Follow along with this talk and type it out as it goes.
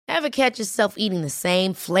Ever catch yourself eating the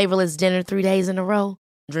same flavorless dinner 3 days in a row?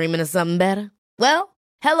 Dreaming of something better? Well,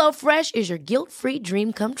 HelloFresh is your guilt-free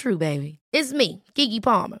dream come true, baby. It's me, Keke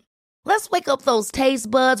Palmer. Let's wake up those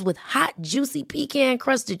taste buds with hot, juicy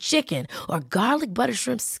pecan-crusted chicken or garlic butter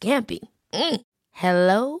shrimp scampi.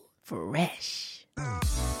 Hello Fresh.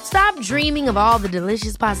 Stop dreaming of all the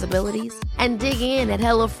delicious possibilities and dig in at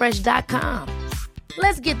HelloFresh.com.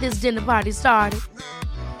 Let's get this dinner party started.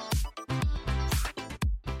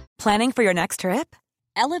 Planning for your next trip?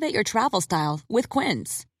 Elevate your travel style with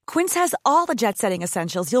Quince. Quince has all the jet-setting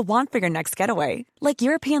essentials you'll want for your next getaway, like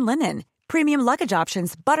European linen, premium luggage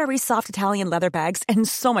options, buttery soft Italian leather bags, and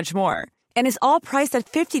so much more. And is all priced at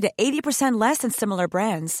 50 to 80% less than similar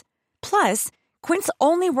brands. Plus, Quince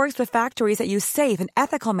only works with factories that use safe and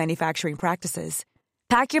ethical manufacturing practices.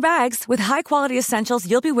 Pack your bags with high-quality essentials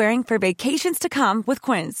you'll be wearing for vacations to come with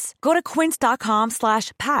Quince. Go to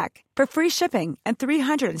quince.com/pack for free shipping and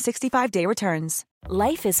 365-day returns.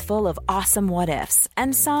 Life is full of awesome what-ifs,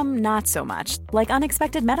 and some not so much, like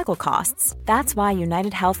unexpected medical costs. That's why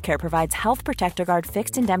United Healthcare provides Health Protector Guard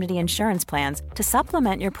fixed indemnity insurance plans to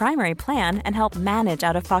supplement your primary plan and help manage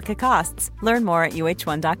out-of-pocket costs. Learn more at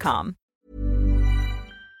uh1.com.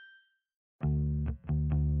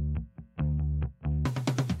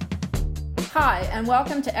 Hi, and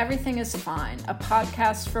welcome to Everything is Fine, a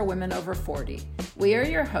podcast for women over 40. We are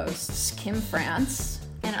your hosts, Kim France.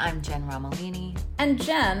 And I'm Jen Romolini. And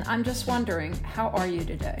Jen, I'm just wondering, how are you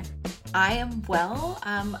today? I am well.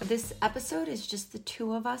 This episode is just the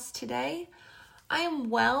two of us today. I am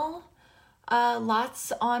well.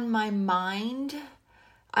 Lots on my mind.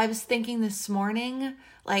 I was thinking this morning,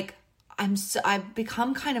 like, I've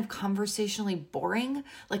become kind of conversationally boring.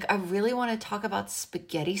 Like, I really want to talk about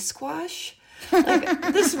spaghetti squash.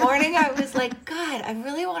 Like, this morning I was like, God, I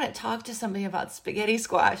really want to talk to somebody about spaghetti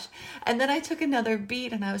squash. And then I took another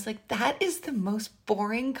beat and I was like, that is the most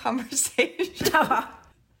boring conversation.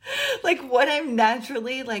 Like, what I'm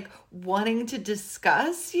naturally like wanting to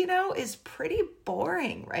discuss, you know, is pretty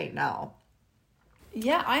boring right now.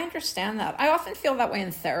 Yeah, I understand that. I often feel that way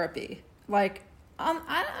in therapy. Like,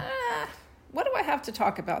 what do I have to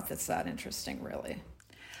talk about that's that interesting, really?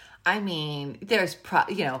 I mean, there's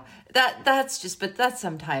that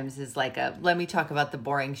sometimes is like let me talk about the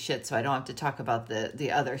boring shit so I don't have to talk about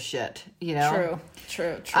the other shit, you know?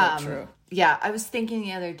 True. Yeah, I was thinking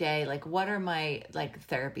the other day, like, what are my, like,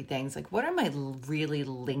 therapy things? Like, what are my really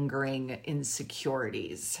lingering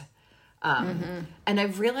insecurities? And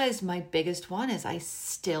I've realized my biggest one is I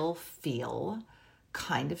still feel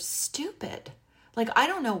kind of stupid. Like, I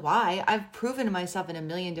don't know why. I've proven to myself in a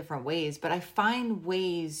million different ways, but I find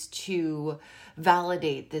ways to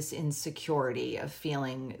validate this insecurity of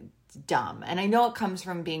feeling dumb. And I know it comes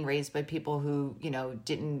from being raised by people who, you know,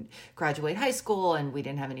 didn't graduate high school, and we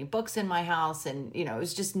didn't have any books in my house. And, you know, it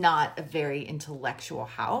was just not a very intellectual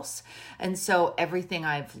house. And so everything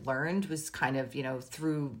I've learned was kind of, you know,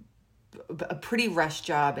 through a pretty rush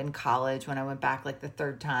job in college when I went back like the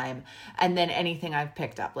third time, and then anything I've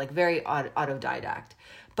picked up, like very autodidact.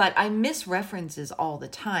 But I miss references all the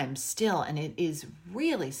time still, and it is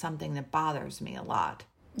really something that bothers me a lot.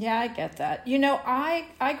 Yeah, I get that. You know,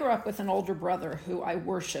 I grew up with an older brother who I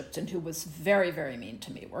worshipped and who was very, very mean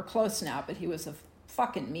to me. We're close now, but he was a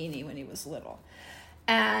fucking meanie when he was little.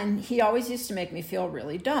 And he always used to make me feel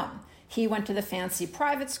really dumb. He went to the fancy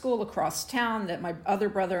private school across town that my other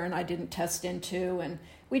brother and I didn't test into. And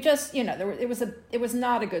we just, you know, it was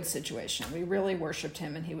not a good situation. We really worshipped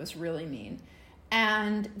him, and he was really mean.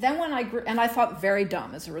 And then when I grew, and I thought very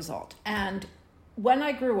dumb as a result. And when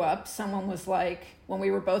I grew up, someone was like, when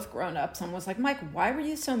we were both grown up, someone was like, Mike, why were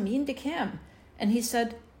you so mean to Kim? And he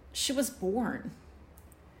said, she was born.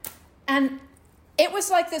 And it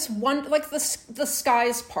was like this one, like the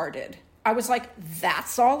skies parted. I was like,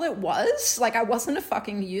 that's all it was? Like, I wasn't a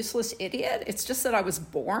fucking useless idiot. It's just that I was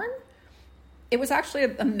born. It was actually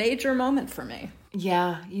a major moment for me.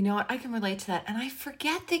 Yeah, you know what? I can relate to that. And I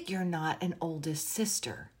forget that you're not an oldest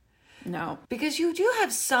sister. No. Because you do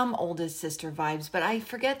have some oldest sister vibes, but I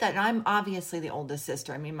forget that. And I'm obviously the oldest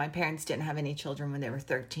sister. I mean, my parents didn't have any children when they were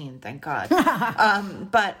 13, thank God.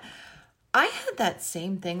 But I had that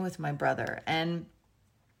same thing with my brother. And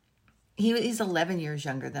he's 11 years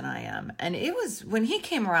younger than I am. And it was, when he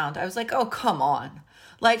came around, I was like, oh, come on.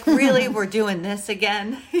 Like, really, we're doing this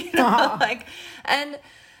again? You know, like, and,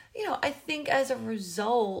 you know, I think as a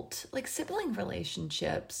result, like, sibling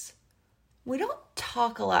relationships, we don't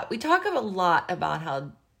talk a lot. We talk a lot about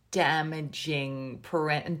how damaging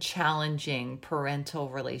and challenging parental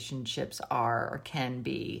relationships are or can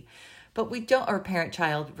be. but we don't, or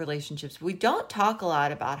parent-child relationships. We don't talk a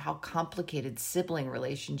lot about how complicated sibling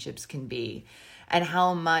relationships can be, and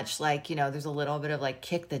how much, like, you know, there's a little bit of like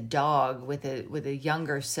kick the dog with a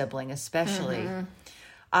younger sibling, especially.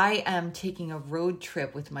 I am taking a road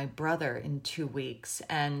trip with my brother in 2 weeks,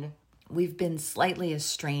 and we've been slightly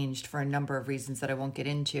estranged for a number of reasons that I won't get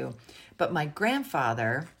into. But my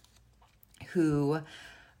grandfather, who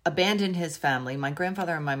abandoned his family, my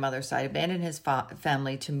grandfather on my mother's side abandoned his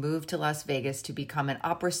family to move to Las Vegas to become an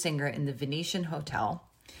opera singer in the Venetian Hotel.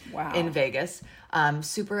 Wow. In Vegas.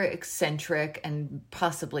 Super eccentric and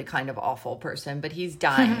possibly kind of awful person, but he's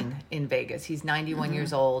dying in Vegas. He's 91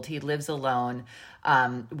 years old. He lives alone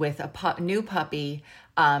with a new puppy.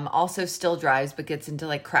 Also still drives, but gets into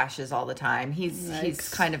like crashes all the time. He's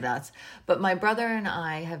kind of nuts. But my brother and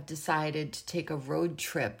I have decided to take a road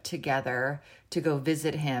trip together to go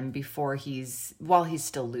visit him while he's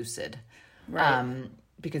still lucid. Right.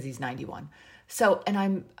 Because he's 91. So,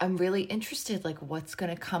 and I'm really interested, like, what's going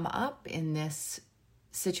to come up in this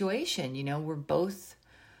situation. You know, we're both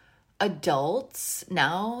adults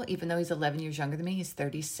now, even though he's 11 years younger than me, he's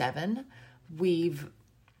 37. We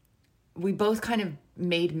both kind of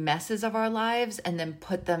made messes of our lives and then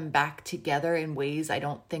put them back together in ways I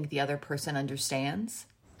don't think the other person understands.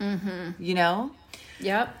 You know?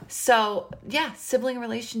 Yep. So, yeah, sibling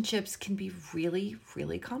relationships can be really,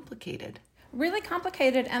 really complicated. Really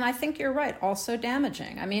complicated, and I think you're right, also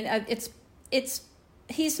damaging. I mean,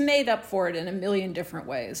 he's made up for it in a million different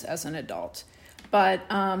ways as an adult. But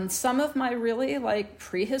some of my really like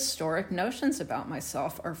prehistoric notions about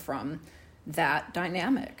myself are from that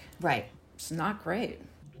dynamic. Right. It's not great.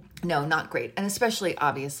 No, not great. And especially,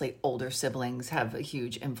 obviously, older siblings have a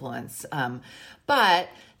huge influence. But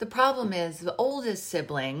the problem is the oldest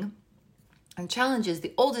sibling, and challenge is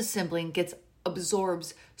the oldest sibling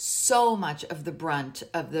absorbs so much of the brunt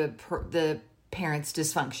of the parents'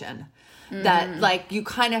 dysfunction that like you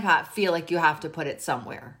kind of feel like you have to put it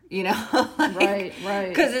somewhere, you know? Right.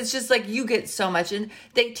 Because it's just like you get so much, and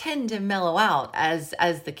they tend to mellow out as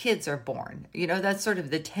the kids are born. You know, that's sort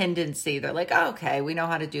of the tendency. They're like, oh, okay, we know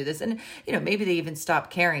how to do this. And, you know, maybe they even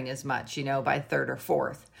stop caring as much, you know, by third or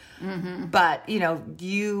fourth. But, you know,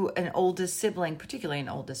 an oldest sibling, particularly an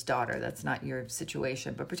oldest daughter, that's not your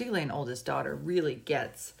situation, but particularly an oldest daughter really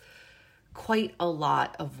gets quite a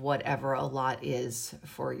lot of whatever a lot is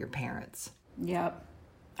for your parents. Yep.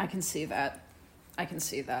 I can see that.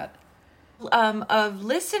 A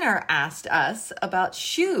listener asked us about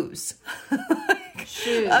shoes.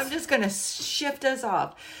 Shoes. I'm just going to shift us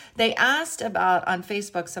off. They asked about, on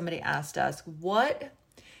Facebook, somebody asked us, what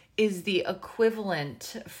is the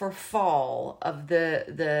equivalent for fall of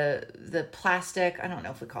the plastic, I don't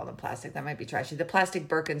know if we call them plastic, that might be trashy, the plastic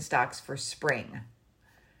Birkenstocks for spring.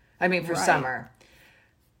 I mean, for summer.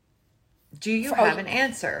 Do you have an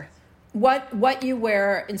answer? What you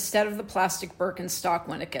wear instead of the plastic Birkenstock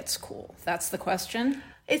when it gets cool? That's the question?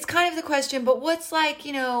 It's kind of the question, but what's like,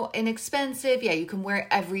 you know, inexpensive? Yeah, you can wear it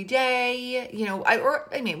every day. You know,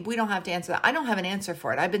 I mean, we don't have to answer that. I don't have an answer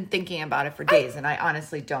for it. I've been thinking about it for days, and I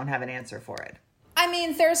honestly don't have an answer for it. I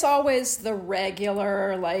mean, there's always the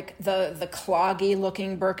regular, like the cloggy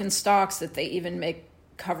looking Birkenstocks that they even make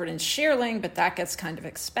covered in shearling, but that gets kind of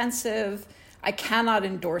expensive. I cannot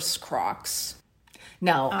endorse Crocs.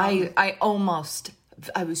 No, I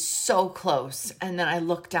was so close. And then I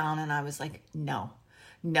looked down and I was like, no,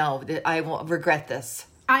 I will regret this.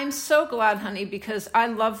 I'm so glad, honey, because I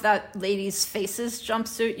love that Ladies' Faces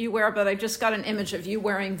jumpsuit you wear, but I just got an image of you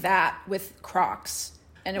wearing that with Crocs,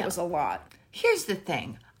 and it was a lot. Here's the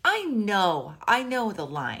thing. I know the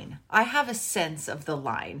line. I have a sense of the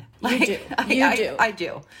line. Like, you do. I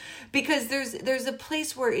do. Because there's a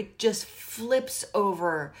place where it just flips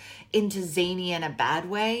over into zany in a bad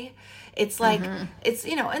way. It's like, it's,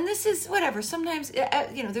 you know, and this is whatever. Sometimes,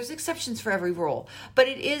 you know, there's exceptions for every rule. But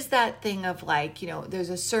it is that thing of like, you know, there's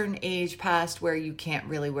a certain age past where you can't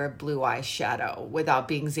really wear blue eyeshadow without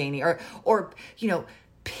being zany. Or you know,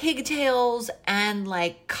 pigtails and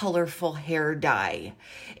like colorful hair dye.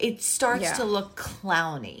 It starts to look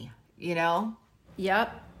clowny, you know?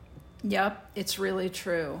 Yep. It's really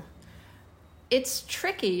true. It's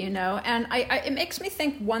tricky, you know, and it makes me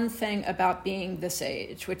think one thing about being this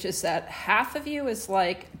age, which is that half of you is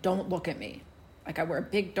like, don't look at me. Like I wear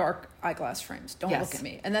big dark eyeglass frames. Don't look at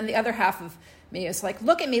me. And then the other half of me is like,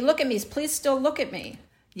 look at me. Please still look at me.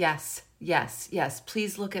 Yes.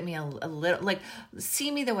 Please look at me a little, like, see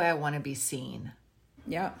me the way I want to be seen.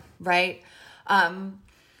 Yeah. Right?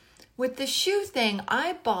 With the shoe thing,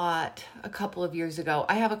 I bought a couple of years ago.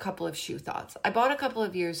 I have a couple of shoe thoughts. I bought a couple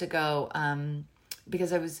of years ago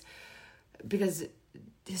because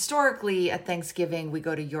historically at Thanksgiving, we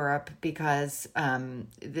go to Europe because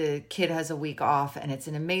the kid has a week off, and it's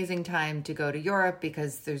an amazing time to go to Europe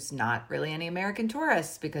because there's not really any American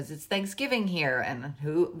tourists because it's Thanksgiving here, and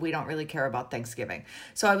we don't really care about Thanksgiving.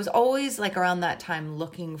 So I was always like around that time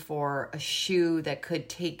looking for a shoe that could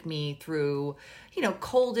take me through,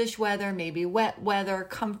 coldish weather, maybe wet weather,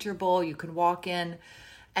 comfortable, you could walk in.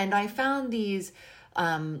 And I found these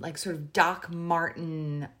like sort of Doc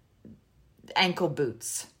Marten ankle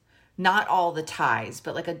boots, not all the ties,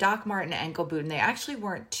 but like a Doc Marten ankle boot, and they actually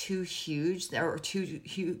weren't too huge or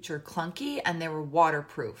clunky, and they were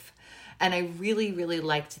waterproof, and I really, really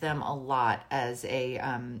liked them a lot as a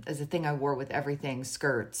thing I wore with everything: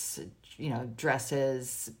 skirts,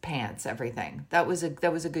 dresses, pants, everything. That was a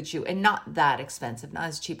good shoe, and not that expensive, not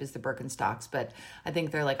as cheap as the Birkenstocks, but I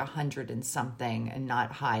think they're like $100 and something, and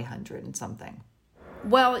not high $100 and something.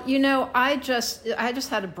 Well, I just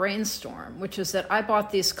had a brainstorm, which is that I bought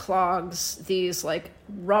these clogs, these like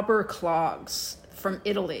rubber clogs from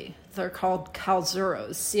Italy. They're called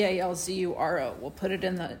Calzuros, Calzuro. We'll put it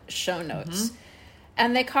in the show notes. Mm-hmm.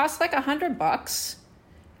 And they cost like $100,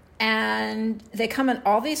 and they come in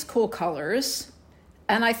all these cool colors.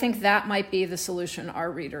 And I think that might be the solution our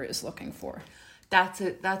reader is looking for. That's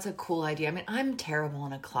a cool idea. I mean, I'm terrible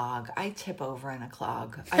in a clog. I tip over in a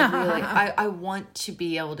clog. I want to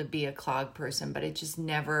be able to be a clog person, but I just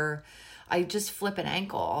flip an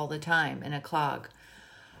ankle all the time in a clog.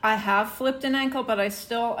 I have flipped an ankle, but I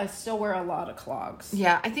still wear a lot of clogs.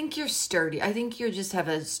 Yeah, I think you're sturdy. I think you just have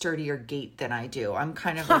a sturdier gait than I do. I'm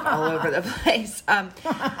kind of like all over the place.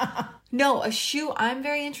 No, a shoe I'm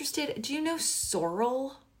very interested. Do you know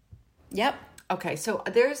Sorel? Yep. Okay, so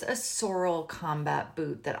there's a Sorel combat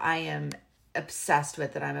boot that I am obsessed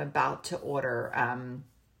with that I'm about to order. I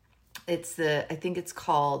think it's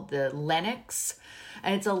called the Lennox,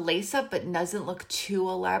 and it's a lace-up but doesn't look too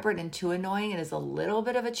elaborate and too annoying. It is a little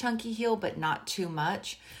bit of a chunky heel, but not too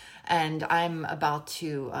much. And I'm about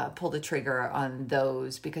to pull the trigger on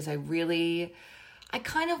those because I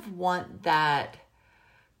kind of want that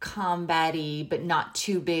combat-y but not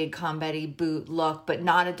too big combat-y boot look, but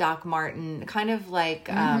not a Doc Marten, kind of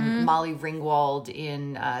like Molly Ringwald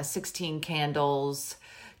in 16 Candles,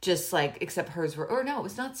 just like, except hers were, or no, it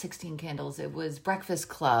was not 16 Candles, it was Breakfast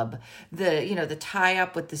Club, the tie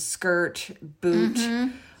up with the skirt boot.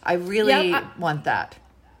 I really want that.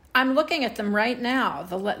 I'm looking at them right now,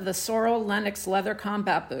 the Sorel Lennox leather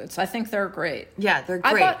combat boots. I think they're great. Yeah, they're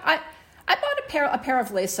great. I bought a pair of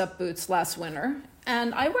lace-up boots last winter,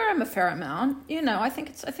 and I wear them a fair amount. I think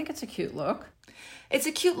it's a cute look. It's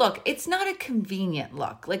a cute look. It's not a convenient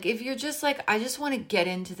look. Like if you're just like, I just want to get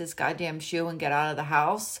into this goddamn shoe and get out of the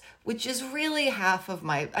house, which is really half of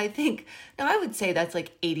my, I would say that's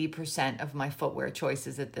like 80% of my footwear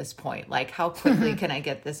choices at this point. Like how quickly can I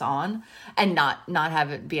get this on and not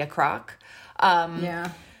have it be a crock? That's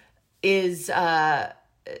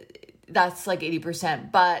like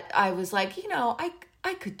 80%. But I was like,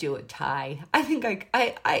 I could do a tie. I think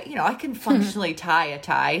I can functionally tie a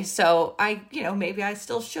tie. So maybe I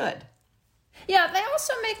still should. Yeah, they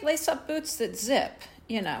also make lace-up boots that zip,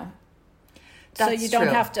 so you don't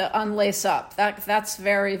have to unlace up. That's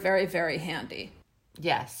very, very, very handy.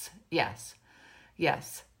 Yes.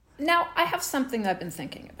 Now, I have something that I've been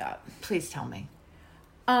thinking about. Please tell me.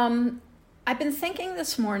 I've been thinking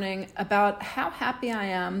this morning about how happy I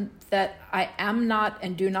am that I am not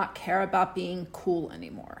and do not care about being cool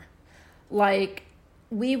anymore. Like,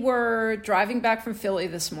 we were driving back from Philly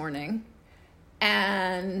this morning,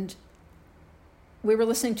 and we were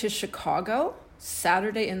listening to Chicago,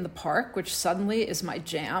 Saturday in the Park, which suddenly is my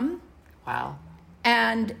jam. Wow.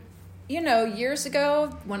 And, years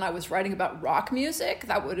ago, when I was writing about rock music,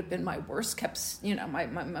 that would have been my worst kept, my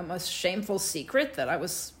most shameful secret, that I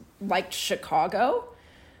liked Chicago.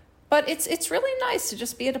 But it's really nice to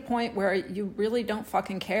just be at a point where you really don't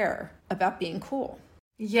fucking care about being cool.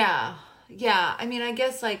 Yeah. I mean, I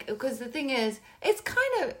guess because the thing is,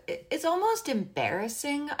 it's almost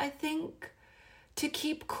embarrassing, I think, to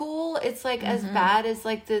keep cool. It's like as bad as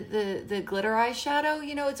like the glitter eyeshadow,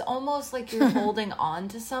 it's almost like you're holding on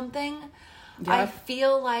to something. Yep. I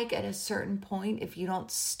feel like at a certain point, if you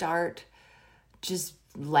don't start just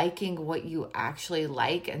liking what you actually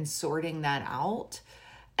like and sorting that out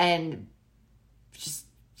and just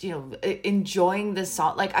enjoying the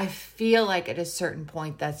song, like I feel like at a certain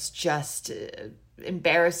point that's just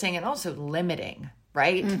embarrassing and also limiting,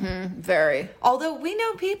 right? Very. Although we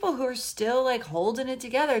know people who are still like holding it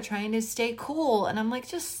together, trying to stay cool, and I'm like,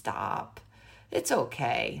 just stop, it's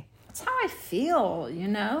okay. That's how I feel,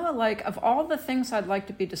 like of all the things I'd like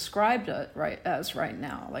to be described right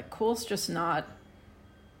now, like cool's just not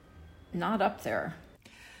not up there.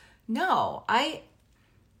 No,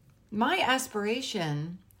 my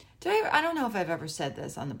aspiration, I don't know if I've ever said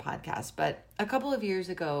this on the podcast, but a couple of years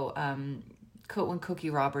ago, when Cookie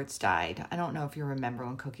Roberts died, I don't know if you remember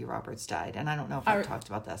when Cookie Roberts died, and I don't know if I've talked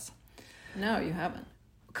about this. No, you haven't.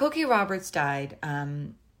 Cookie Roberts died.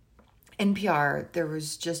 NPR, there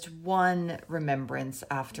was just one remembrance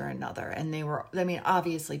after another, and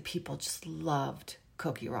obviously people just loved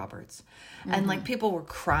Cookie Roberts. Mm-hmm. And like people were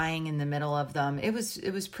crying in the middle of them. It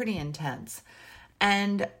was pretty intense.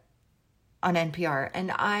 And on NPR,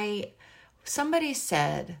 and somebody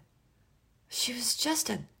said she was just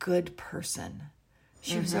a good person.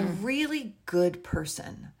 She was a really good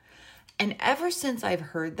person. And ever since I've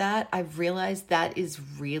heard that, I've realized that is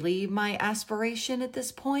really my aspiration at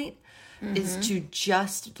this point, is to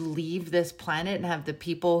just leave this planet and have the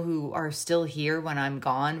people who are still here when I'm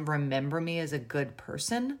gone remember me as a good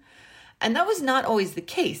person. And that was not always the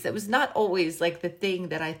case. That was not always like the thing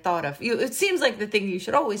that I thought of. It seems like the thing you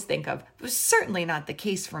should always think of. It was certainly not the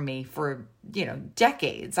case for me for,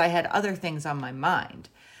 decades. I had other things on my mind.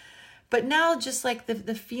 But now just like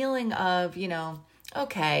the feeling of,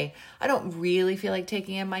 okay, I don't really feel like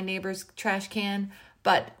taking in my neighbor's trash can,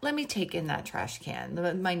 but let me take in that trash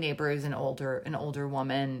can. My neighbor is an older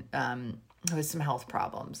woman who has some health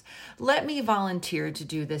problems. Let me volunteer to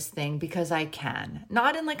do this thing because I can.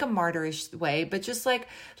 Not in like a martyrish way, but just like,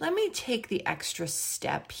 let me take the extra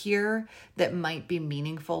step here that might be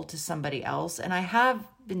meaningful to somebody else. And I have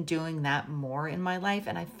been doing that more in my life,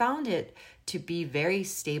 and I found it to be very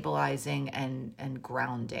stabilizing and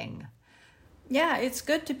grounding. Yeah, it's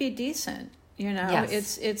good to be decent,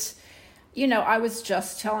 Yes. It's I was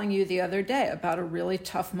just telling you the other day about a really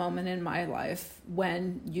tough moment in my life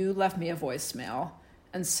when you left me a voicemail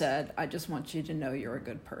and said, I just want you to know you're a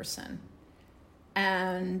good person.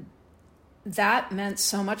 And that meant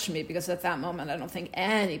so much to me because at that moment, I don't think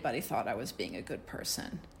anybody thought I was being a good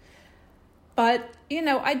person. But,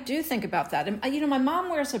 I do think about that. And, my mom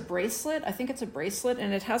wears a bracelet. I think it's a bracelet,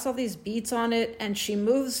 and it has all these beads on it, and she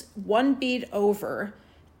moves one bead over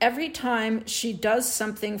every time she does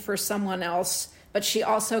something for someone else, but she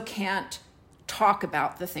also can't talk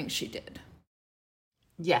about the thing she did.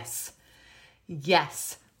 Yes,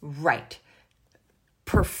 right.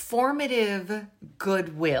 Performative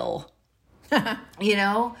goodwill,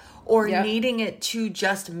 or needing it to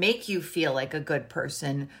just make you feel like a good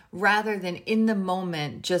person rather than in the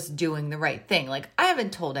moment just doing the right thing. Like, I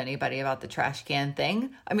haven't told anybody about the trash can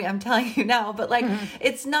thing. I mean, I'm telling you now, but like,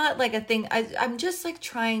 it's not like a thing. I'm just like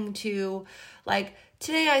trying to like,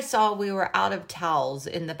 today I saw we were out of towels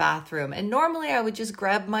in the bathroom, and normally I would just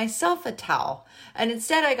grab myself a towel. And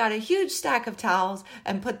instead I got a huge stack of towels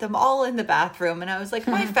and put them all in the bathroom. And I was like,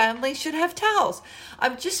 my family should have towels.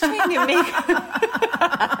 I'm just trying to make...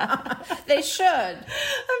 They should.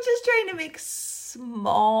 I'm just trying to make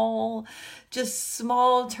small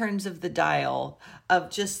turns of the dial of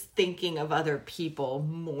just thinking of other people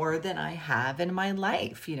more than I have in my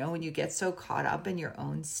life, when you get so caught up in your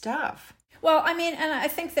own stuff. Well, I mean, and I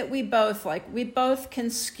think that we both can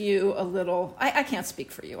skew a little. I can't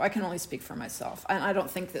speak for you. I can only speak for myself. And I don't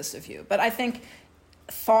think this of you. But I think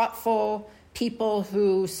thoughtful people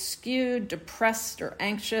who skew depressed or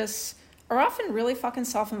anxious are often really fucking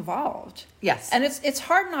self-involved. Yes. And it's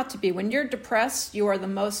hard not to be. When you're depressed, you are the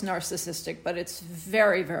most narcissistic, but it's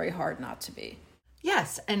very, very hard not to be.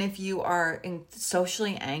 Yes. And if you are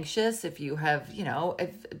socially anxious, if you have,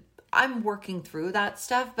 I'm working through that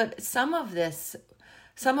stuff, but some of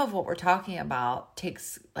what we're talking about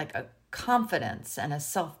takes like a confidence and a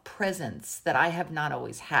self-presence that I have not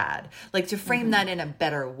always had. Like to frame that in a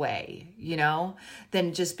better way,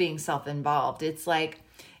 than just being self-involved. It's like,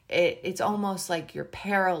 it's almost like you're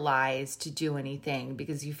paralyzed to do anything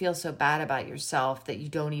because you feel so bad about yourself that you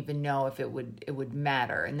don't even know if it would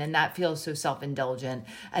matter. And then that feels so self-indulgent.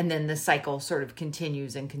 And then the cycle sort of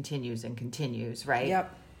continues and continues and continues, right?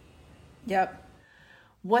 Yep.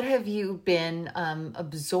 What have you been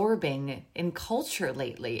absorbing in culture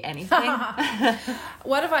lately? Anything?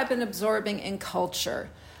 What have I been absorbing in culture?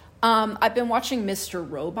 I've been watching Mr.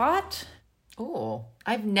 Robot. Oh,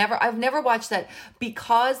 I've never watched that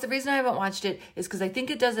because the reason I haven't watched it is because I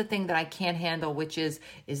think it does a thing that I can't handle, which is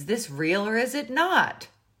this real or is it not?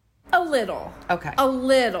 A little. Okay. A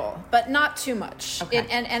little, but not too much. Okay.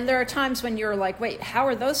 And there are times when you're like, wait, how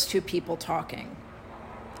are those two people talking?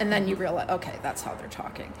 And then you realize, okay, that's how they're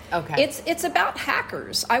talking. Okay. It's about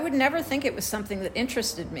hackers. I would never think it was something that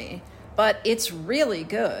interested me, but it's really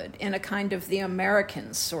good in a kind of the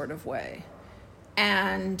Americans sort of way.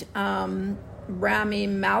 And, Rami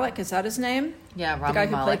Malek, is that his name? Yeah,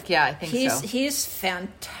 Rami Malek. Yeah, I think so. He's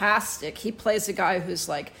fantastic. He plays a guy who's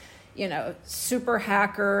like, you know, super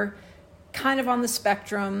hacker, kind of on the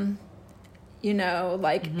spectrum. You know,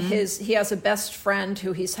 like he has a best friend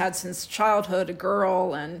who he's had since childhood, a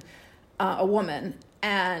girl and a woman,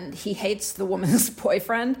 and he hates the woman's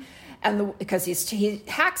boyfriend, because he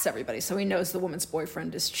hacks everybody, so he knows the woman's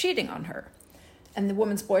boyfriend is cheating on her. And the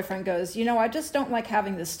woman's boyfriend goes, you know, I just don't like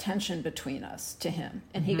having this tension between us, to him.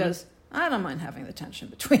 And he goes, I don't mind having the tension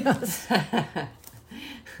between us.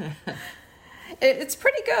 It's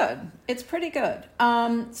pretty good. It's pretty good.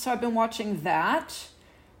 So I've been watching that.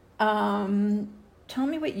 Tell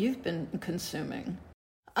me what you've been consuming.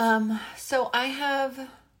 So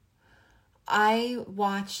I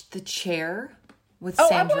watched The Chair with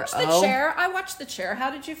Sandra Oh. I watched The Chair.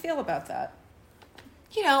 How did you feel about that?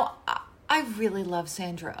 You know, I really love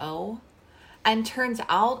Sandra Oh. And turns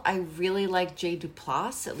out I really like Jay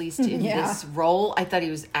Duplass, at least in this role. I thought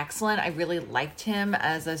he was excellent. I really liked him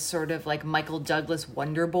as a sort of like Michael Douglas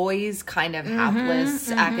Wonder Boys kind of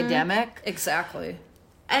hapless academic. Exactly.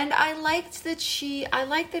 And I liked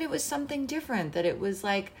that it was something different, that it was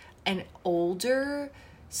like an older,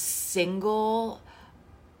 single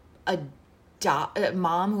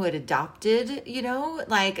mom who had adopted, you know,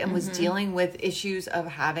 like, and was dealing with issues of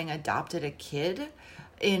having adopted a kid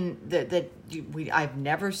I've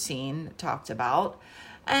never seen talked about.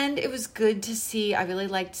 And it was good to see. I really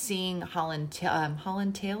liked seeing Holland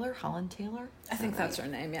Taylor. I think that's her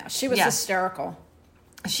name. Yeah. She was hysterical.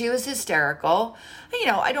 She was hysterical. You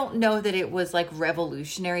know, I don't know that it was like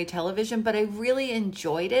revolutionary television, but I really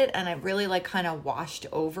enjoyed it, and it really like kind of washed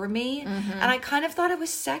over me. And I kind of thought it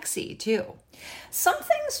was sexy too. Some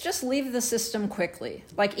things just leave the system quickly.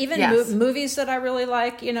 Like even movies that I really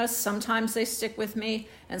like, you know, sometimes they stick with me,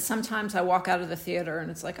 and sometimes I walk out of the theater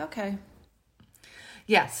and it's like, okay.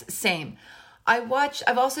 Yes, same. I've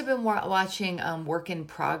also been watching Work in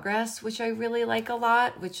Progress, which I really like a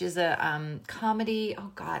lot, which is a comedy.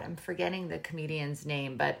 Oh God, I'm forgetting the comedian's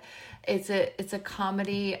name, but it's a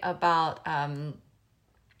comedy about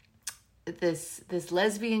this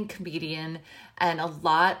lesbian comedian and a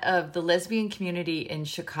lot of the lesbian community in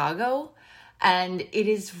Chicago. And it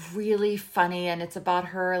is really funny, and it's about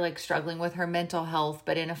her like struggling with her mental health,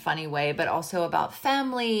 but in a funny way, but also about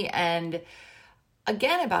family and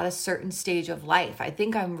again, about a certain stage of life. I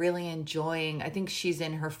think I'm really enjoying, I think she's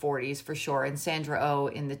in her 40s for sure. And Sandra Oh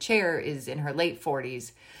in The Chair is in her late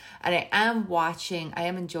 40s. And I am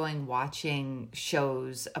enjoying watching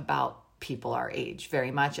shows about people our age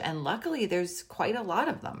very much. And luckily there's quite a lot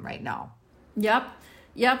of them right now. Yep.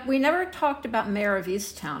 We never talked about Mayor of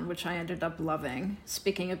Easttown, which I ended up loving.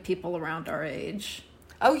 Speaking of people around our age.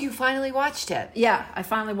 Oh, you finally watched it? Yeah, I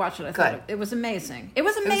finally watched it. I thought it was amazing. It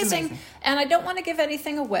was amazing. And I don't want to give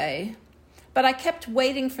anything away, but I kept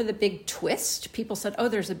waiting for the big twist. People said, oh,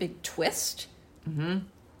 there's a big twist.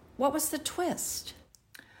 What was the twist?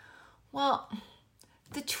 Well,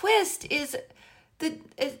 the twist is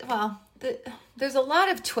there's a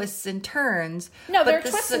lot of twists and turns. No, there are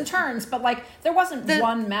twists and turns, but like there wasn't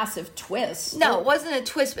one massive twist. No, it wasn't a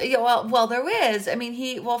twist. Well, there is. I mean,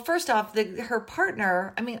 first off, her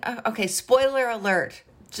partner. I mean, okay, spoiler alert.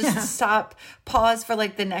 Just stop, pause for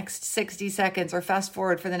like the next 60 seconds, or fast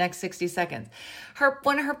forward for the next 60 seconds.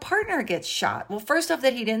 When her partner gets shot. Well, first off,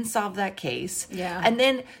 that he didn't solve that case. Yeah, and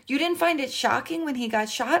then you didn't find it shocking when he got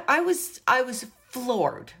shot. I was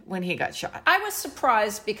floored when he got shot. I was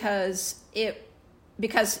surprised because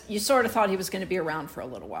you sort of thought he was going to be around for a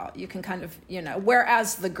little while. You can kind of, you know,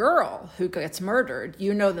 whereas the girl who gets murdered,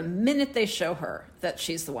 you know, the minute they show her that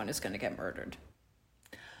she's the one who's going to get murdered.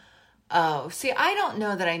 Oh, see, I don't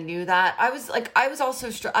know that I knew that. I was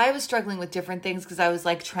struggling with different things because I was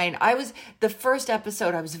like the first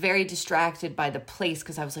episode, I was very distracted by the place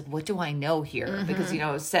because I was like, what do I know here? Because, you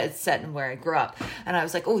know, it's set in where I grew up. And I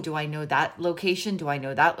was like, oh, do I know that location? Do I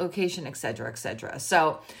know that location? Et cetera, et cetera.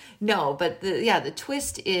 So no, but the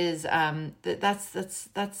twist is, that's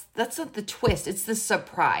not the twist. It's the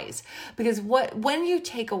surprise. Because when you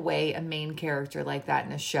take away a main character like that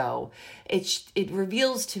in a show, it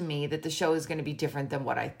reveals to me that the show is going to be different than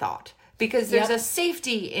what I thought. Because there's a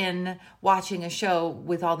safety in watching a show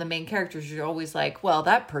with all the main characters. You're always like, well,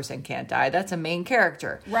 that person can't die. That's a main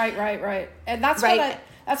character. Right. And that's what I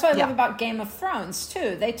love about Game of Thrones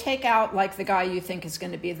too. They take out like the guy you think is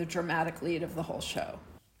going to be the dramatic lead of the whole show.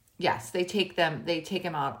 Yes, they take them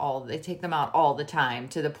out all the time,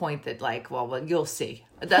 to the point that like, well, you'll see.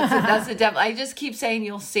 That's a def. I just keep saying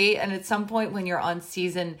you'll see, and at some point when you're on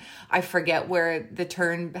season, I forget where the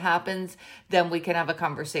turn happens. Then we can have a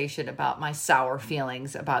conversation about my sour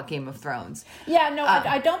feelings about Game of Thrones. Yeah, no,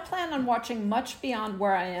 I don't plan on watching much beyond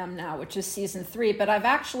where I am now, which is season 3. But I've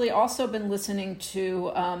actually also been listening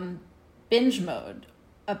to Binge Mode.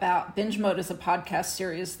 Binge Mode is a podcast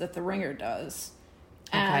series that The Ringer does,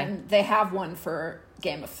 and they have one for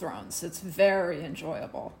Game of Thrones. It's very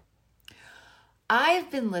enjoyable.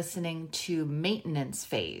 I've been listening to Maintenance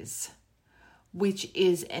Phase, which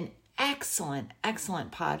is an excellent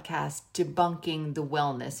podcast debunking the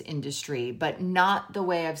wellness industry, but not the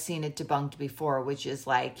way I've seen it debunked before, which is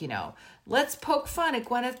like, let's poke fun at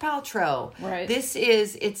Gwyneth Paltrow. Right.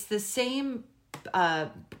 It's the same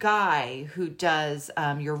guy who does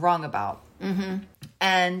You're Wrong About. Mm-hmm.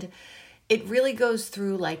 And it really goes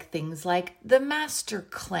through like things like the Master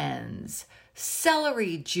Cleanse,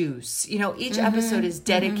 celery juice. Each episode is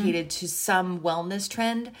dedicated to some wellness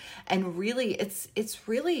trend, and really it's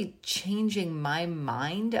really changing my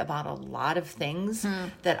mind about a lot of things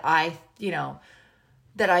that I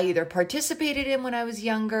either participated in when I was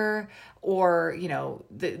younger, or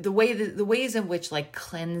the ways in which like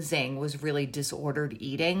cleansing was really disordered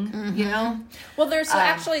eating. Well, there's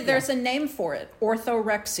a name for it: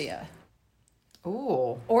 orthorexia.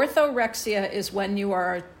 Ooh. Orthorexia is when you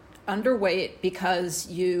are underweight because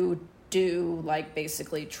you do like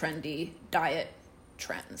basically trendy diet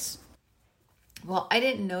trends. Well, I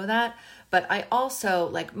didn't know that, but I also,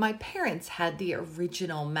 like, my parents had the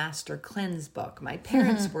original Master Cleanse book. My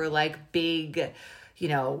parents were like big,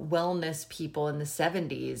 wellness people in the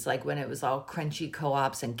 70s, like when it was all crunchy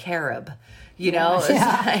co-ops and carob, Yeah.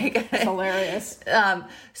 It's hilarious.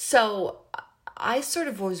 So I sort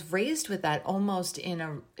of was raised with that almost in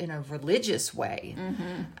a religious way.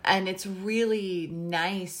 Mm-hmm. And it's really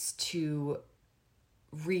nice to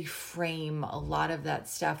reframe a lot of that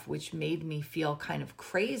stuff, which made me feel kind of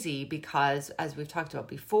crazy because, as we've talked about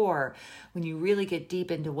before, when you really get deep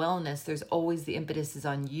into wellness, there's always the impetus is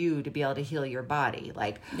on you to be able to heal your body.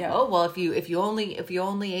 Like, oh, well, if you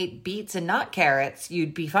only ate beets and not carrots,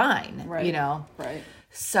 you'd be fine, right. Right.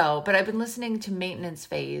 So, but I've been listening to Maintenance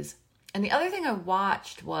Phase. And the other thing I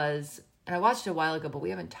watched was, and I watched it a while ago, but we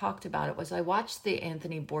haven't talked about it, was I watched the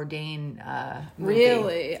Anthony Bourdain movie.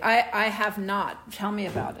 Really? I have not. Tell me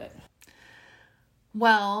about it.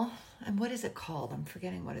 Well, and what is it called? I'm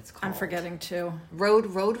forgetting what it's called. I'm forgetting too.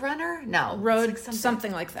 Roadrunner? No. Like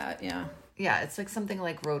something like that, yeah. Yeah, it's like something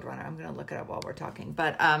like Roadrunner. I'm going to look it up while we're talking.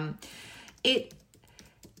 But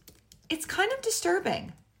it's kind of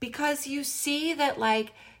disturbing because you see that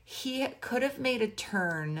like he could have made a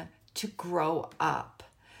turn to grow up,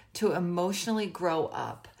 to emotionally grow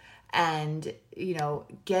up and,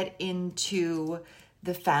 get into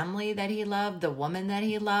the family that he loved, the woman that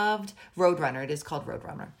he loved. Roadrunner, it is called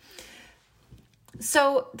Roadrunner.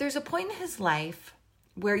 So there's a point in his life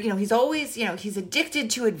where, he's always, he's addicted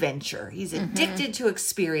to adventure. He's addicted to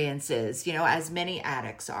experiences, as many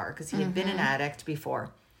addicts are, because he had been an addict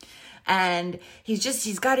before. And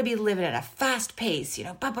he's got to be living at a fast pace,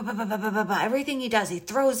 everything he does, he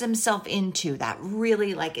throws himself into that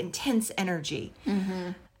really like intense energy.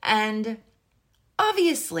 Mm-hmm. And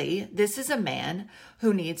obviously this is a man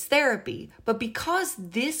who needs therapy, but because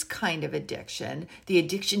this kind of addiction, the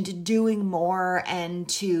addiction to doing more and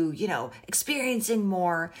to, experiencing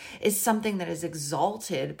more is something that is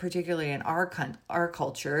exalted, particularly in our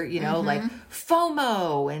culture, like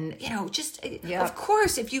FOMO and, of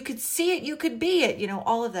course, if you could see it, you could be it,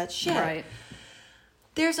 all of that shit. Right.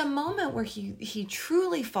 There's a moment where he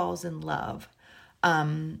truly falls in love,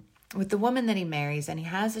 with the woman that he marries, and he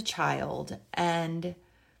has a child, and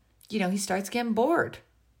he starts getting bored.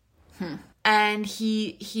 And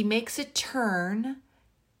he makes a turn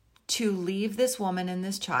to leave this woman and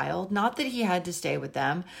this child. Not that he had to stay with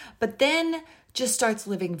them, but then just starts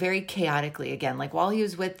living very chaotically again. Like while he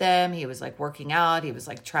was with them, he was like working out, he was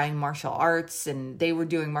like trying martial arts, and they were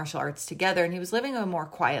doing martial arts together, and he was living a more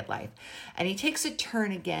quiet life. And he takes a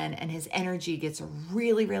turn again, and his energy gets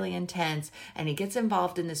really, really intense, and he gets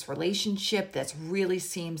involved in this relationship that really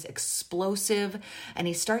seems explosive, and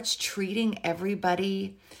he starts treating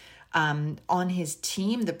everybody on his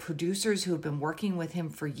team, the producers who have been working with him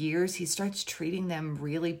for years, he starts treating them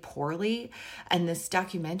really poorly. And this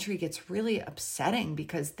documentary gets really upsetting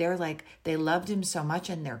because they're like, they loved him so much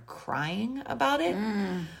and they're crying about it.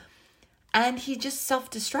 And he just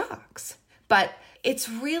self-destructs But it's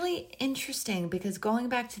really interesting because going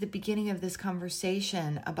back to the beginning of this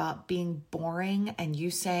conversation about being boring and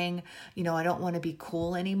you saying, you know, I don't want to be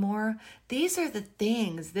cool anymore. These are the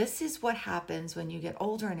things. This is what happens when you get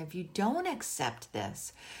older. And if you don't accept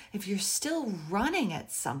this, if you're still running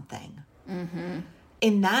at something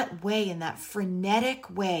in that way, in that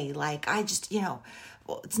frenetic way, like I just, you know,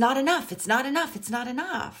 well, it's not enough. It's not enough. It's not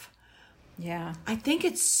enough. Yeah. I think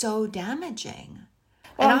it's so damaging.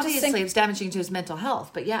 Well, and obviously it's damaging to his mental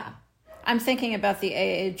health, but yeah. I'm thinking about the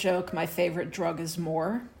AA joke, my favorite drug is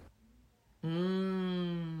more.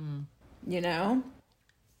 You know?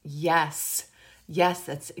 Yes. Yes,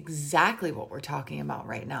 that's exactly what we're talking about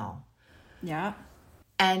right now. Yeah.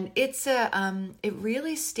 And it's it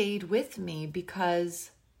really stayed with me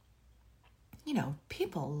because, you know,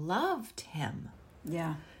 people loved him.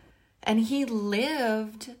 Yeah. And he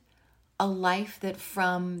lived a life that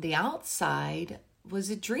from the outside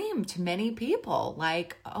was a dream to many people.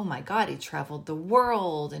 Like, oh my God, he traveled the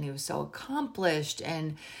world and he was so accomplished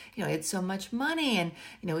and, you know, he had so much money and,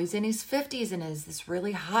 you know, he's in his 50s and has this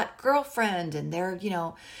really hot girlfriend and they're, you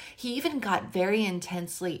know, he even got very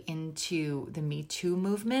intensely into the Me Too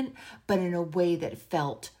movement, but in a way that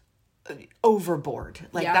felt overboard.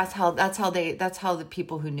 Like that's how the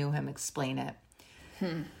people who knew him explain it.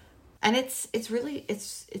 And it's really,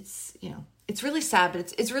 you know, it's really sad,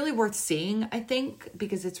 but it's really worth seeing, I think,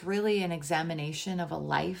 because it's really an examination of a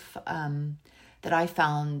life that I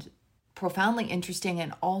found profoundly interesting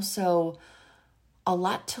and also a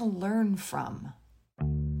lot to learn from.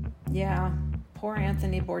 Yeah, poor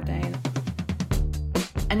Anthony Bourdain.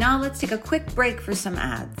 And now let's take a quick break for some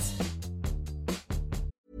ads.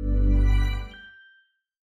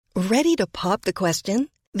 Ready to pop the question?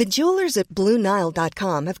 The jewelers at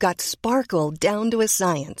BlueNile.com have got sparkle down to a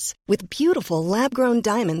science with beautiful lab-grown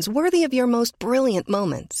diamonds worthy of your most brilliant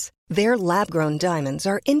moments. Their lab-grown diamonds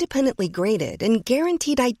are independently graded and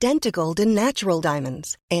guaranteed identical to natural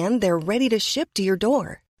diamonds, and they're ready to ship to your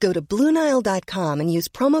door. Go to BlueNile.com and use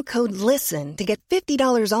promo code LISTEN to get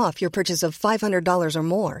 $50 off your purchase of $500 or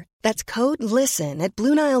more. That's code LISTEN at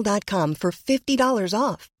BlueNile.com for $50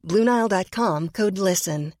 off. BlueNile.com, code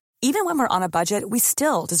LISTEN. Even when we're on a budget, we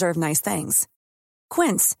still deserve nice things.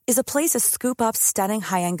 Quince is a place to scoop up stunning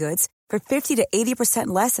high-end goods for 50 to 80%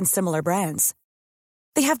 less than similar brands.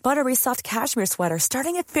 They have buttery soft cashmere sweaters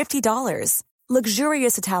starting at $50,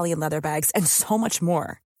 luxurious Italian leather bags, and so much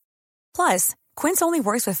more. Plus, Quince only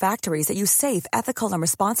works with factories that use safe, ethical, and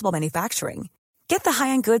responsible manufacturing. Get the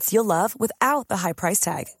high-end goods you'll love without the high price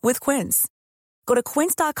tag with Quince. Go to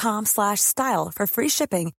quince.com/style for free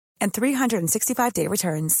shipping and 365-day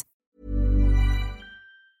returns.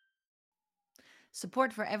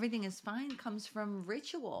 Support for Everything is Fine comes from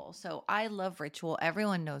Ritual. So I love Ritual.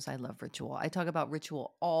 Everyone knows I love Ritual. I talk about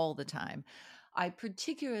Ritual all the time. I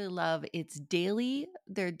particularly love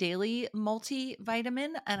their daily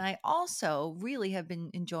multivitamin, and I also really have been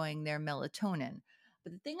enjoying their melatonin.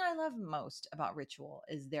 But the thing I love most about Ritual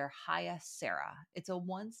is their Hyacera. It's a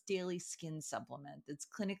once daily skin supplement that's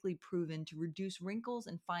clinically proven to reduce wrinkles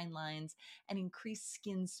and fine lines and increase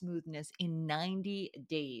skin smoothness in 90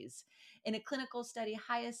 days. In a clinical study,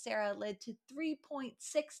 Hyacera led to 3.6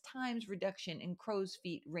 times reduction in crow's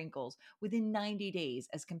feet wrinkles within 90 days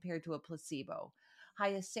as compared to a placebo.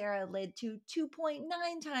 Hyacera led to 2.9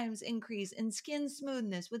 times increase in skin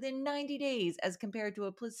smoothness within 90 days as compared to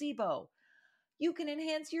a placebo. You can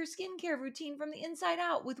enhance your skincare routine from the inside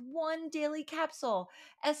out with one daily capsule,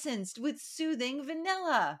 essenced with soothing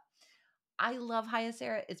vanilla. I love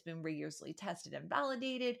Hyacera. It's been rigorously tested and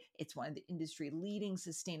validated. It's one of the industry-leading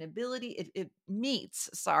sustainability. It meets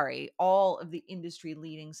all of the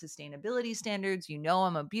industry-leading sustainability standards. You know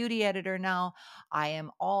I'm a beauty editor now. I am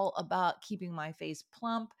all about keeping my face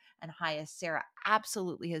plump, and Hyacera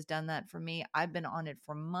absolutely has done that for me. I've been on it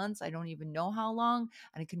for months. I don't even know how long,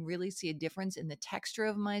 and I can really see a difference in the texture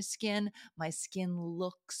of my skin. My skin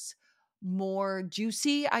looks more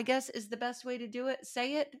juicy, I guess is the best way to do it.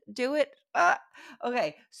 Say it, do it.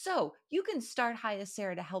 Okay, so you can start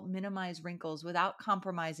Hyacera to help minimize wrinkles without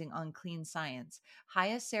compromising on clean science.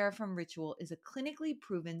 Hyacera from Ritual is a clinically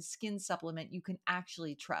proven skin supplement you can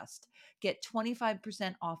actually trust. Get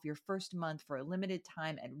 25% off your first month for a limited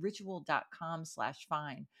time at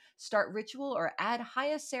ritual.com/fine. Start Ritual or add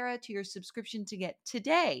Hyacera to your subscription to get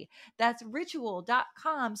today. That's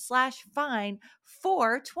ritual.com/fine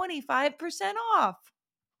for 25% off.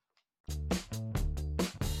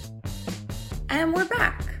 And we're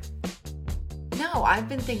back. No, I've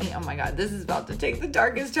been thinking, oh my God, this is about to take the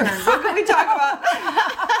darkest turn. What can we talk about?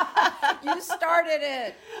 You started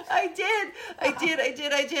it. I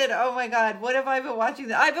did. Oh my God. What have I been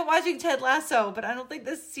watching? I've been watching Ted Lasso, but I don't think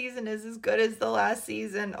this season is as good as the last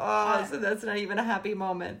season. Oh, so that's not even a happy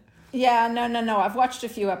moment. Yeah, no. I've watched a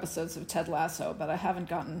few episodes of Ted Lasso, but I haven't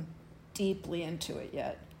gotten deeply into it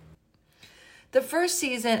yet. The first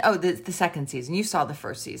season, the second season. You saw the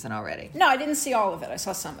first season already. No, I didn't see all of it. I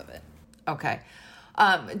saw some of it. Okay.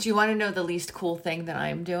 Do you want to know the least cool thing that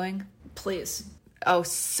I'm doing? Please. Oh,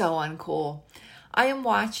 so uncool. I'm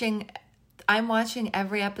watching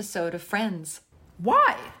every episode of Friends.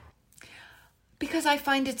 Why? Because I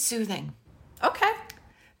find it soothing. Okay.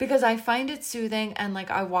 Because I find it soothing, and like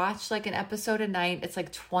I watch like an episode a night. It's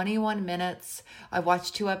like 21 minutes. I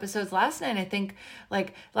watched 2 episodes last night. I think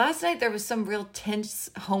like last night there was some real tense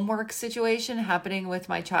homework situation happening with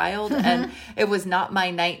my child, and it was not my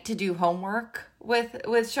night to do homework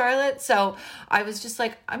with Charlotte. So I was just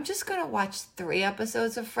like, I'm just going to watch 3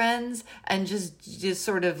 episodes of Friends and just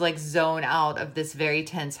sort of like zone out of this very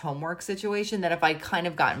tense homework situation that if I kind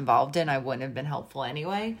of got involved in, I wouldn't have been helpful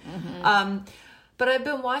anyway. But I've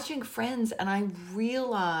been watching Friends, and I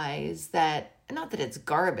realize that, not that it's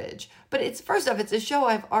garbage, but it's, first off, it's a show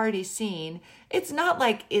I've already seen. It's not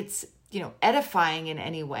like it's, edifying in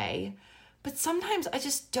any way, but sometimes I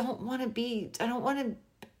just don't want to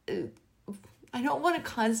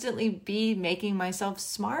constantly be making myself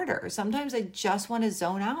smarter. Sometimes I just want to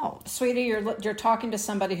zone out. Sweetie, you're talking to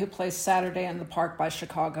somebody who plays Saturday in the Park by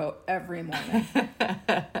Chicago every morning.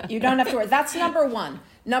 You don't have to worry. That's number 1.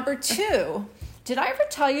 Number 2, did I ever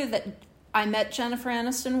tell you that I met Jennifer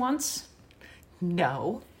Aniston once?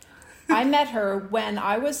 No. I met her when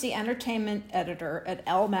I was the entertainment editor at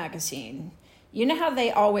Elle magazine. You know how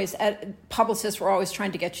they always, publicists were always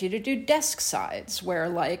trying to get you to do desk sides where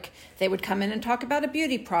like they would come in and talk about a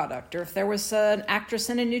beauty product, or if there was an actress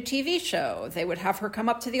in a new TV show, they would have her come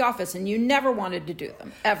up to the office, and you never wanted to do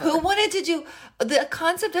them, ever. Who wanted to do the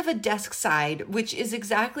concept of a desk side, which is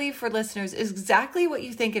exactly, for listeners, is exactly what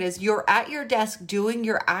you think it is. You're at your desk doing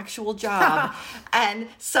your actual job and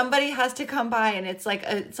somebody has to come by, and it's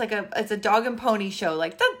a dog and pony show,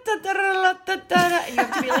 like da, da, da, da, da, da, and you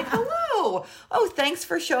have to be like, hello. Oh, thanks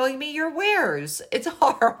for showing me your wares. It's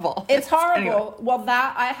horrible. It's horrible. Anyway. Well,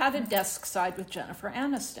 I had a desk side with Jennifer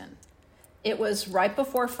Aniston. It was right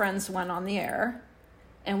before Friends went on the air,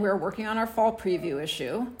 and we were working on our fall preview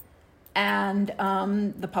issue. And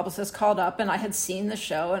the publicist called up, and I had seen the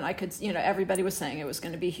show, and I could, everybody was saying it was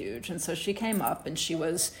going to be huge. And so she came up, and she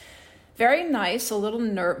was very nice, a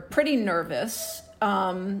little pretty nervous,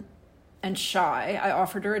 and shy. I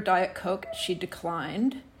offered her a Diet Coke. She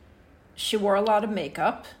declined. She wore a lot of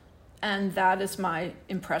makeup, and that is my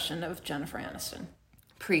impression of Jennifer Aniston.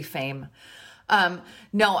 Pre-fame.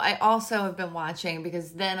 No, I also have been watching,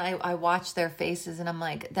 because then I watch their faces, and I'm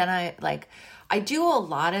like, then I do a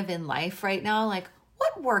lot of in life right now, like,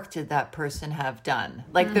 what work did that person have done?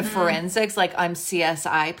 Like the forensics, like I'm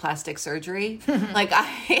CSI plastic surgery. I'm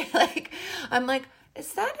like,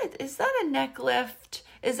 is that a neck lift?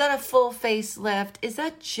 Is that a full face lift? Is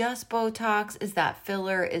that just Botox? Is that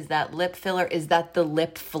filler? Is that lip filler? Is that the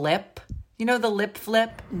lip flip? You know the lip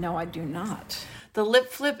flip? No, I do not. The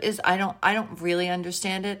lip flip is, I don't really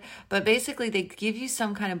understand it, but basically they give you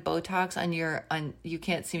some kind of Botox on you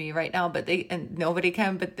can't see me right now, but and nobody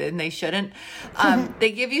can, but then they shouldn't.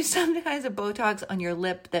 They give you some kinds of Botox on your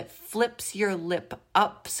lip that flips your lip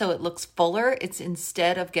up so it looks fuller. It's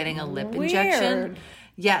instead of getting a lip injection.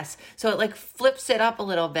 Yes. So it like flips it up a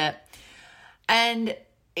little bit. And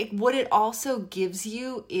what it also gives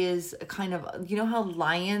you is a kind of, you know how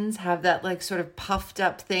lions have that like sort of puffed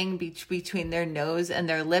up thing between their nose and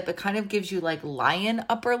their lip? It kind of gives you like lion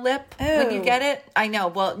upper lip when you get it. I know.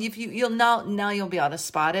 Well, if you'll now you'll be able to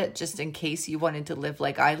spot it, just in case you wanted to live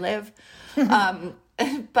like I live.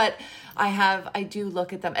 But I do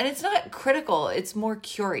look at them, and it's not critical. It's more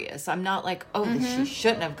curious. I'm not like, she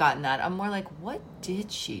shouldn't have gotten that. I'm more like, what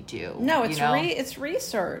did she do? No, it's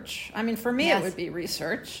research. I mean, for me, It would be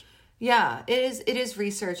research. Yeah, it is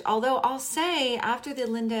research. Although I'll say, after the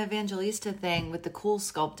Linda Evangelista thing with the cool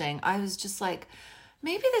sculpting, I was just like,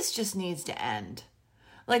 maybe this just needs to end.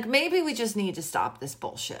 Like, maybe we just need to stop this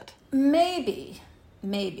bullshit. Maybe.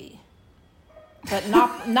 But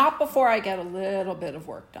not before I get a little bit of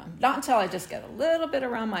work done. Not until I just get a little bit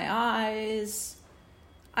around my eyes.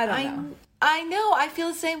 I don't know. I know. I feel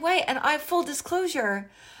the same way. And full disclosure,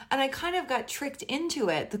 And I kind of got tricked into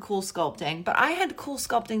it, the CoolSculpting. But I had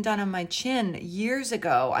CoolSculpting done on my chin years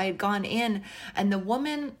ago. I had gone in, and the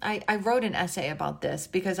woman, I wrote an essay about this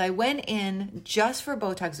because I went in just for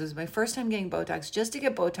Botox. It was my first time getting Botox, just to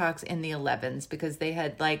get Botox in the 11s, because they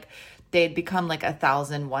had become like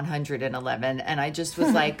 1,111. And I just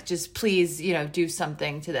was like, just please, do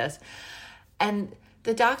something to this. And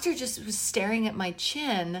the doctor just was staring at my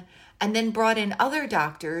chin, and then brought in other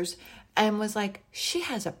doctors and was like,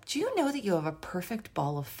 do you know that you have a perfect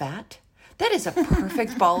ball of fat? That is a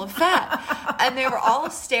perfect ball of fat. And they were all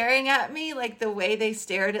staring at me like the way they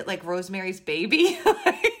stared at like Rosemary's Baby.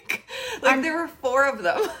 like there were 4 of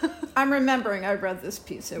them. I'm remembering, I read this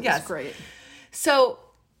piece. It was great. So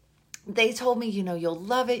they told me, you'll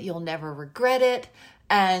love it. You'll never regret it.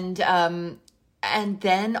 And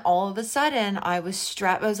then all of a sudden I was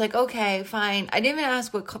strapped. I was like, okay, fine. I didn't even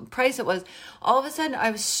ask what price it was. All of a sudden I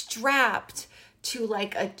was strapped to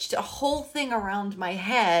like a whole thing around my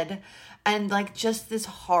head, and like just this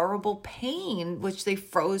horrible pain, which they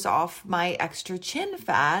froze off my extra chin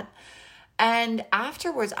fat. And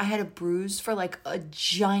afterwards I had a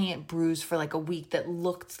giant bruise for like a week that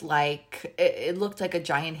looked like, it looked like a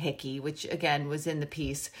giant hickey, which again was in the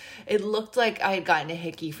piece. It looked like I had gotten a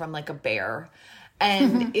hickey from like a bear.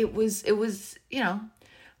 And it was,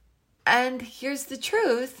 and here's the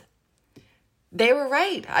truth. They were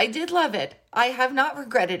right. I did love it. I have not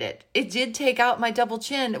regretted it. It did take out my double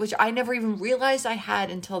chin, which I never even realized I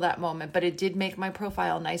had until that moment, but it did make my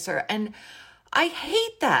profile nicer. And I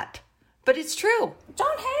hate that, but it's true.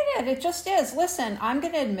 Don't hate it. It just is. Listen, I'm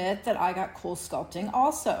going to admit that I got CoolSculpting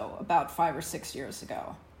also about 5 or 6 years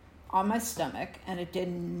ago on my stomach, and it did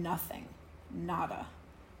nothing. Nada.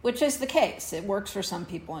 Which is the case. It works for some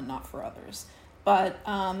people and not for others. But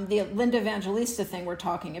the Linda Evangelista thing we're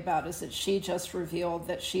talking about is that she just revealed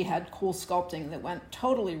that she had CoolSculpting that went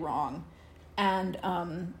totally wrong and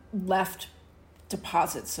left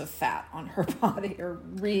deposits of fat on her body, or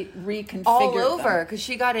reconfigured all over, because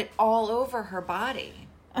she got it all over her body.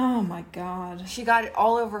 Oh my God. She got it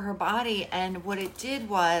all over her body, and what it did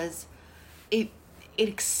was it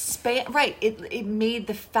made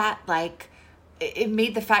the fat it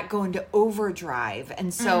made the fat go into overdrive,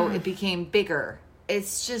 and so it became bigger.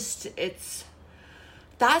 That's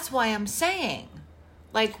why I'm saying,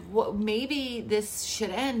 like, maybe this should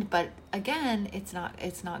end, but again, it's not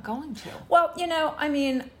going to. Well,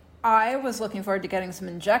 I was looking forward to getting some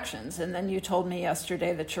injections, and then you told me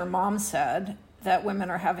yesterday that your mom said that women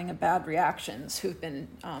are having a bad reactions who've been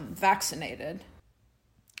vaccinated.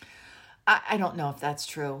 I don't know if that's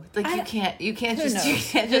true. Like, you can't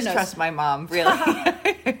just trust my mom, really.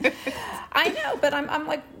 I know, but I'm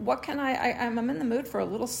like, what can I'm in the mood for a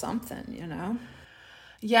little something,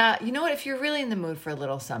 Yeah, you know what? If you're really in the mood for a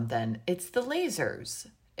little something, it's the lasers.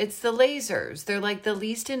 They're like the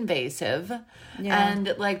least invasive. Yeah.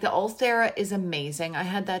 And like the Ulthera is amazing. I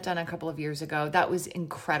had that done a couple of years ago. That was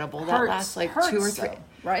incredible. That lasts like 2 or 3.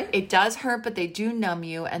 Right? It does hurt, but they do numb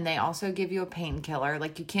you, and they also give you a painkiller.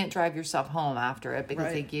 Like, you can't drive yourself home after it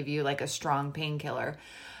because they give you like a strong painkiller.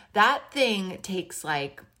 That thing takes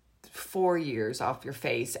like 4 years off your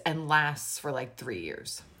face and lasts for like 3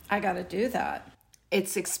 years. I got to do that.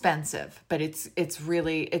 It's expensive, but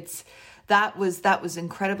that was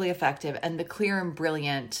incredibly effective. And the Clear and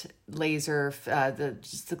Brilliant laser, the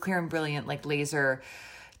Clear and Brilliant like laser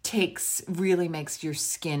really makes your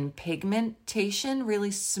skin pigmentation really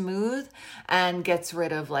smooth and gets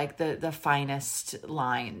rid of like the finest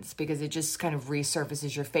lines, because it just kind of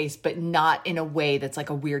resurfaces your face, but not in a way that's like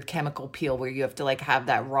a weird chemical peel where you have to like have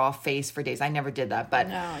that raw face for days. I never did that, but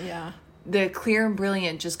no, yeah. The Clear and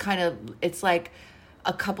Brilliant just kind of, it's like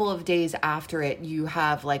a couple of days after it, you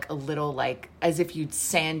have like a little, like as if you'd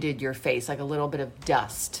sanded your face, like a little bit of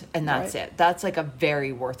dust, and that's it. That's like a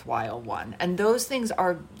very worthwhile one. And those things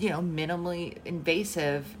are, minimally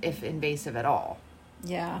invasive, if invasive at all.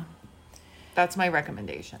 Yeah. That's my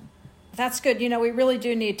recommendation. That's good. We really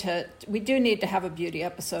do need to have a beauty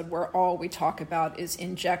episode where all we talk about is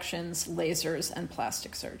injections, lasers, and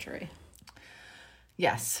plastic surgery.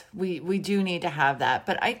 Yes, we do need to have that,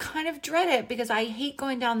 but I kind of dread it because I hate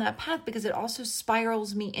going down that path, because it also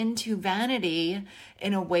spirals me into vanity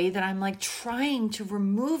in a way that I'm like trying to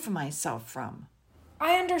remove myself from.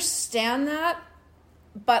 I understand that,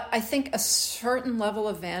 but I think a certain level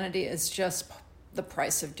of vanity is just the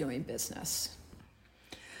price of doing business.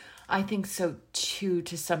 I think so too,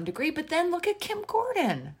 to some degree. But then look at Kim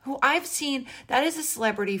Gordon, who I've seen. That is a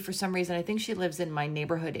celebrity for some reason. I think she lives in my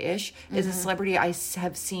neighborhood-ish. Is a celebrity I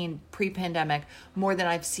have seen pre-pandemic more than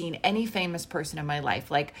I've seen any famous person in my life.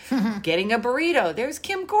 Like getting a burrito. There's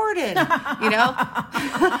Kim Gordon. You know,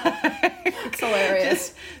 it's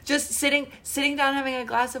hilarious. Just sitting down having a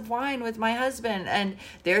glass of wine with my husband, and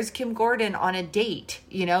there's Kim Gordon on a date.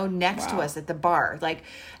 You know, next to us at the bar. Like,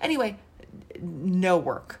 anyway. No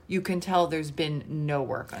work. You can tell there's been no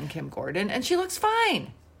work on Kim Gordon, and she looks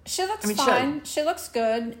fine. She looks fine. She looks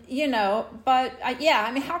good, you know, but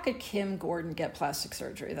how could Kim Gordon get plastic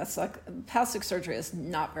surgery? That's like, plastic surgery is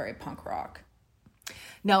not very punk rock.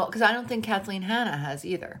 No, because I don't think Kathleen Hanna has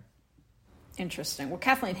either. Interesting. Well,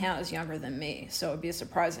 Kathleen Hanna is younger than me, so it'd be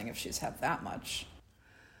surprising if she's had that much.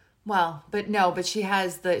 Well, but she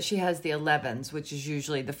has the 11s, which is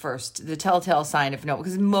usually the telltale sign of no,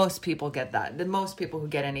 because most people get that. The most people who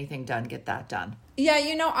get anything done get that done. Yeah,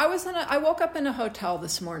 you know, I woke up in a hotel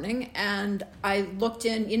this morning and I looked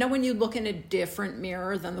in, you know, when you look in a different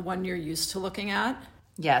mirror than the one you're used to looking at?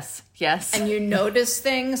 Yes. And you notice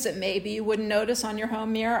things that maybe you wouldn't notice on your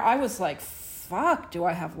home mirror. I was like, fuck, do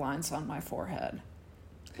I have lines on my forehead?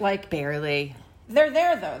 Like, barely. They're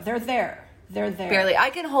there though. They're there. Barely. I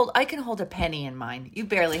can hold a penny in mine. You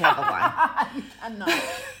barely have a line. I'm not.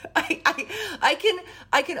 I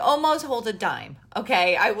can almost hold a dime.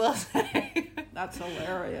 Okay, I will say. That's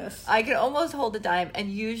hilarious. I can almost hold a dime,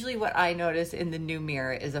 and usually what I notice in the new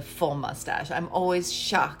mirror is a full mustache. I'm always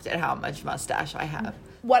shocked at how much mustache I have.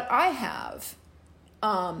 What I have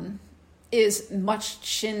is much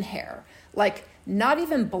chin hair. Like, not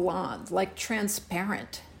even blonde, like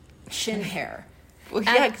transparent chin hair. Well,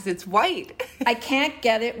 yeah, because it's white. I can't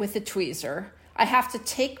get it with a tweezer. I have to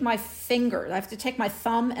take my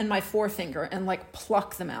thumb and my forefinger and like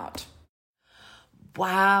pluck them out.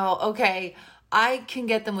 Wow. Okay. I can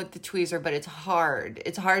get them with the tweezer, but it's hard.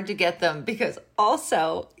 It's hard to get them because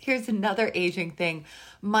also, here's another aging thing.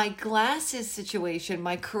 My glasses situation,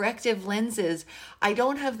 my corrective lenses, I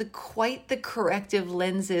don't have quite the corrective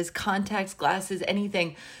lenses, contacts, glasses,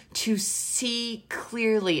 anything to see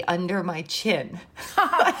clearly under my chin.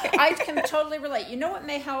 I can totally relate. You know what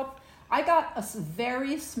may help? I got a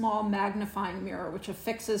very small magnifying mirror, which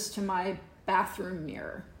affixes to my bathroom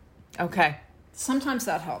mirror. Okay. Sometimes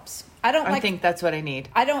that helps. I think that's what I need.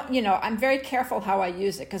 I'm very careful how I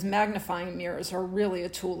use it because magnifying mirrors are really a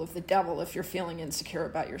tool of the devil if you're feeling insecure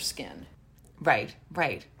about your skin. Right.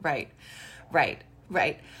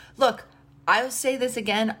 Look, I'll say this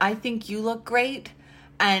again. I think you look great.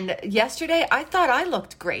 And yesterday, I thought I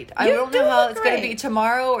looked great. I don't know how it's going to be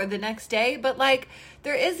tomorrow or the next day, but like,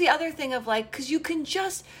 there is the other thing of like, because you can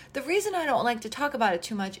the reason I don't like to talk about it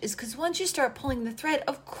too much is because once you start pulling the thread,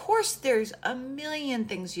 of course, there's a million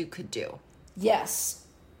things you could do. Yes,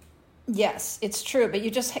 it's true, but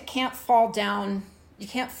you just can't fall down. You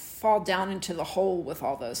can't fall down into the hole with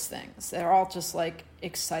all those things. They're all just like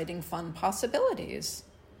exciting, fun possibilities.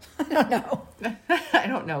 I don't know. I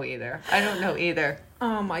don't know either.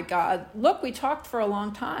 Oh my God. Look, we talked for a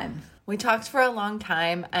long time.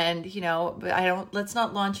 And, you know, let's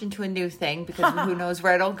not launch into a new thing because who knows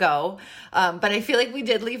where it'll go. But I feel like we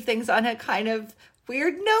did leave things on a kind of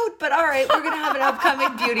weird note, but all right, we're going to have an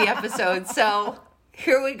upcoming beauty episode. So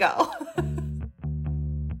here we go.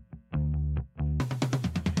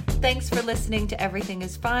 Thanks for listening to Everything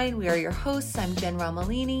is Fine. We are your hosts. I'm Jen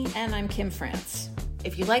Romolini. And I'm Kim France.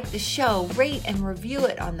 If you like the show, rate and review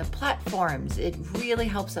it on the platforms. It really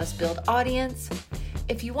helps us build audience.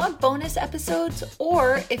 If you want bonus episodes,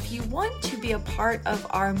 or if you want to be a part of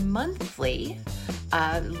our monthly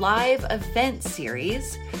live event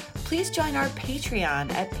series, please join our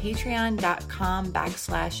Patreon at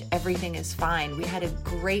patreon.com/everythingisfine. We had a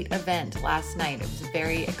great event last night. It was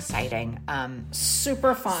very exciting.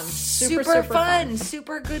 Super fun. Super fun.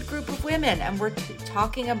 Super good group of women. And we're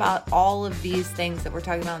talking about all of these things that we're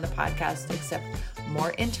talking about on the podcast, except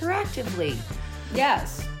more interactively.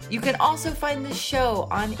 Yes. You can also find the show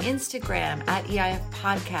on Instagram at EIF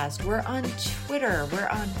Podcast. We're on Twitter. We're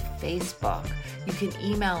on Facebook. You can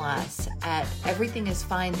email us at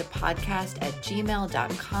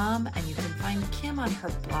everythingisfinethepodcast@gmail.com. And you can find Kim on her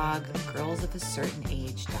blog,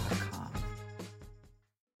 girlsofacertainage.com.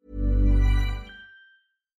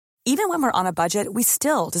 Even when we're on a budget, we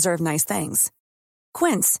still deserve nice things.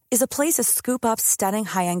 Quince is a place to scoop up stunning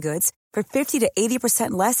high-end goods for 50 to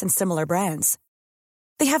 80% less than similar brands.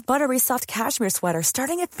 They have buttery soft cashmere sweaters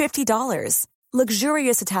starting at $50,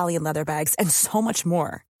 luxurious Italian leather bags, and so much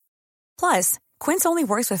more. Plus, Quince only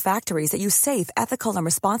works with factories that use safe, ethical, and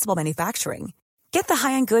responsible manufacturing. Get the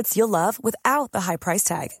high-end goods you'll love without the high price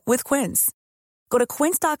tag with Quince. Go to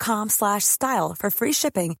quince.com/style for free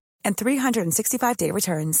shipping and 365-day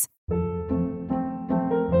returns.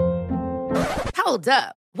 Hold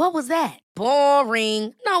up. What was that?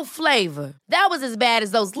 Boring. No flavor. That was as bad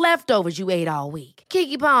as those leftovers you ate all week.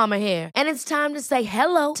 Keke Palmer here, and it's time to say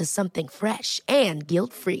hello to something fresh and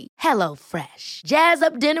guilt-free. HelloFresh. Jazz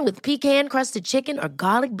up dinner with pecan-crusted chicken or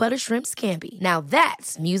garlic butter shrimp scampi. Now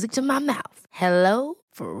that's music to my mouth.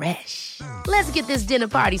 HelloFresh. Let's get this dinner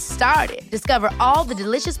party started. Discover all the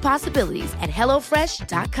delicious possibilities at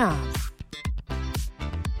HelloFresh.com.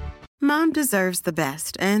 Mom deserves the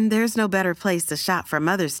best, and there's no better place to shop for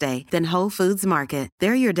Mother's Day than Whole Foods Market.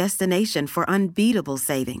 They're your destination for unbeatable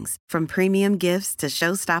savings, from premium gifts to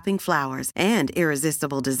show-stopping flowers and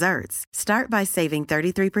irresistible desserts. Start by saving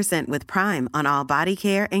 33% with Prime on all body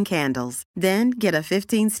care and candles. Then get a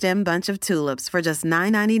 15-stem bunch of tulips for just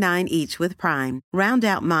 $9.99 each with Prime. Round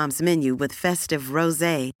out Mom's menu with festive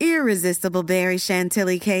rosé, irresistible berry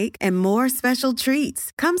chantilly cake, and more special treats.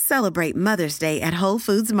 Come celebrate Mother's Day at Whole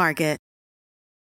Foods Market.